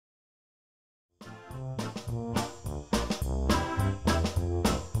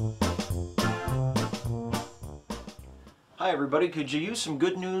Hi everybody, could you use some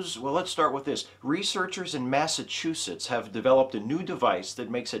good news? Well, let's start with this. Researchers in Massachusetts have developed a new device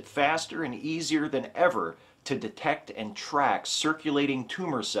that makes it faster and easier than ever to detect and track circulating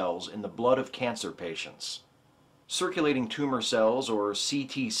tumor cells in the blood of cancer patients. Circulating tumor cells, or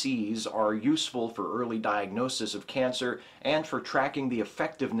CTCs, are useful for early diagnosis of cancer and for tracking the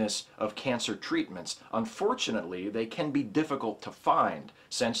effectiveness of cancer treatments. Unfortunately, they can be difficult to find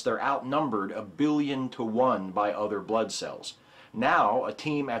since they're outnumbered 1,000,000,000 to 1 by other blood cells. Now, a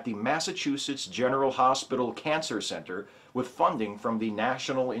team at the Massachusetts General Hospital Cancer Center, with funding from the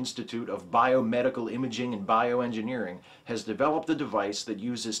National Institute of Biomedical Imaging and Bioengineering, has developed a device that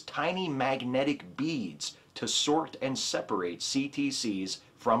uses tiny magnetic beads to sort and separate CTCs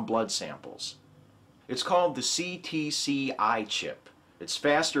from blood samples. It's called the CTC-I chip. It's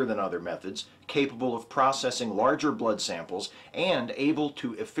faster than other methods, capable of processing larger blood samples, and able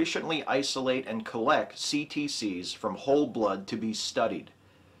to efficiently isolate and collect CTCs from whole blood to be studied.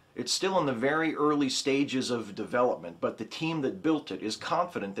 It's still in the very early stages of development, but the team that built it is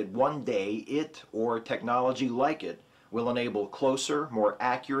confident that one day it, or technology like it, will enable closer, more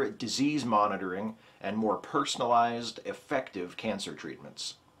accurate disease monitoring and more personalized, effective cancer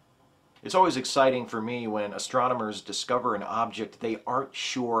treatments. It's always exciting for me when astronomers discover an object they aren't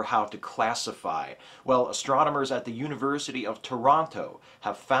sure how to classify. Well, astronomers at the University of Toronto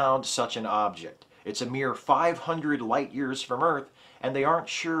have found such an object. It's a mere 500 light years from Earth, and they aren't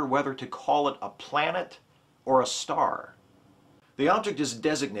sure whether to call it a planet or a star. The object is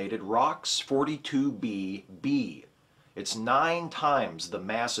designated ROX 42b-b. It's 9 times the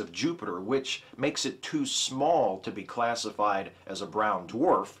mass of Jupiter, which makes it too small to be classified as a brown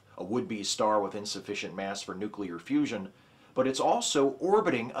dwarf, a would-be star with insufficient mass for nuclear fusion, but it's also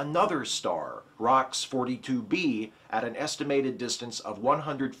orbiting another star, ROX 42b, at an estimated distance of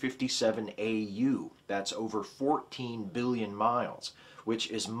 157 AU. That's over 14 billion miles,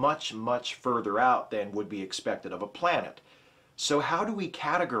 which is much, much further out than would be expected of a planet. So how do we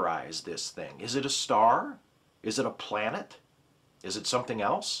categorize this thing? Is it a star? Is it a planet? Is it something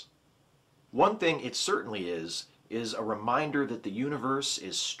else? One thing it certainly is a reminder that the universe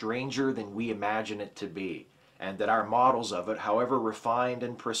is stranger than we imagine it to be, and that our models of it, however refined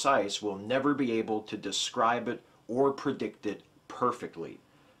and precise, will never be able to describe it or predict it perfectly.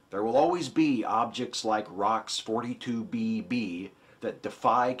 There will always be objects like ROX 42b-b that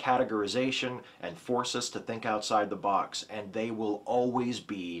defy categorization and force us to think outside the box, and they will always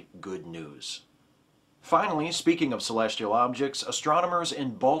be good news. Finally, speaking of celestial objects, astronomers in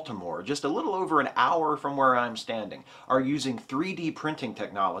Baltimore, just a little over an hour from where I'm standing, are using 3D printing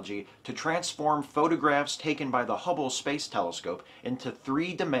technology to transform photographs taken by the Hubble Space Telescope into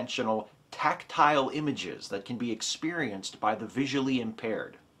three-dimensional, tactile images that can be experienced by the visually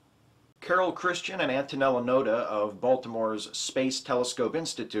impaired. Carol Christian and Antonella Noda of Baltimore's Space Telescope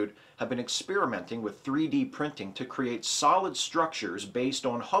Institute have been experimenting with 3D printing to create solid structures based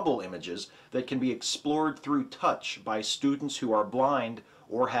on Hubble images that can be explored through touch by students who are blind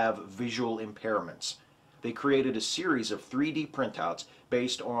or have visual impairments. They created a series of 3D printouts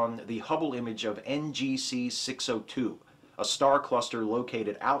based on the Hubble image of NGC 602, a star cluster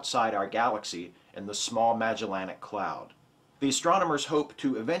located outside our galaxy in the Small Magellanic Cloud. The astronomers hope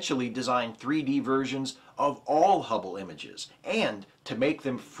to eventually design 3D versions of all Hubble images and to make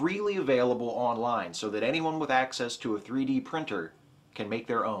them freely available online so that anyone with access to a 3D printer can make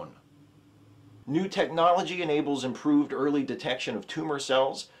their own. New technology enables improved early detection of tumor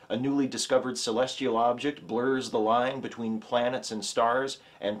cells. A newly discovered celestial object blurs the line between planets and stars,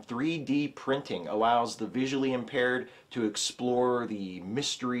 and 3D printing allows the visually impaired to explore the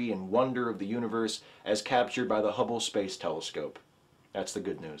mystery and wonder of the universe as captured by the Hubble Space Telescope. That's the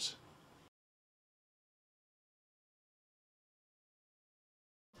good news.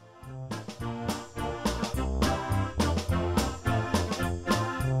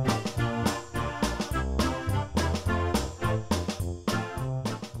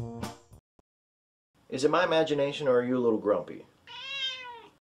 Is it my imagination, or are you a little grumpy?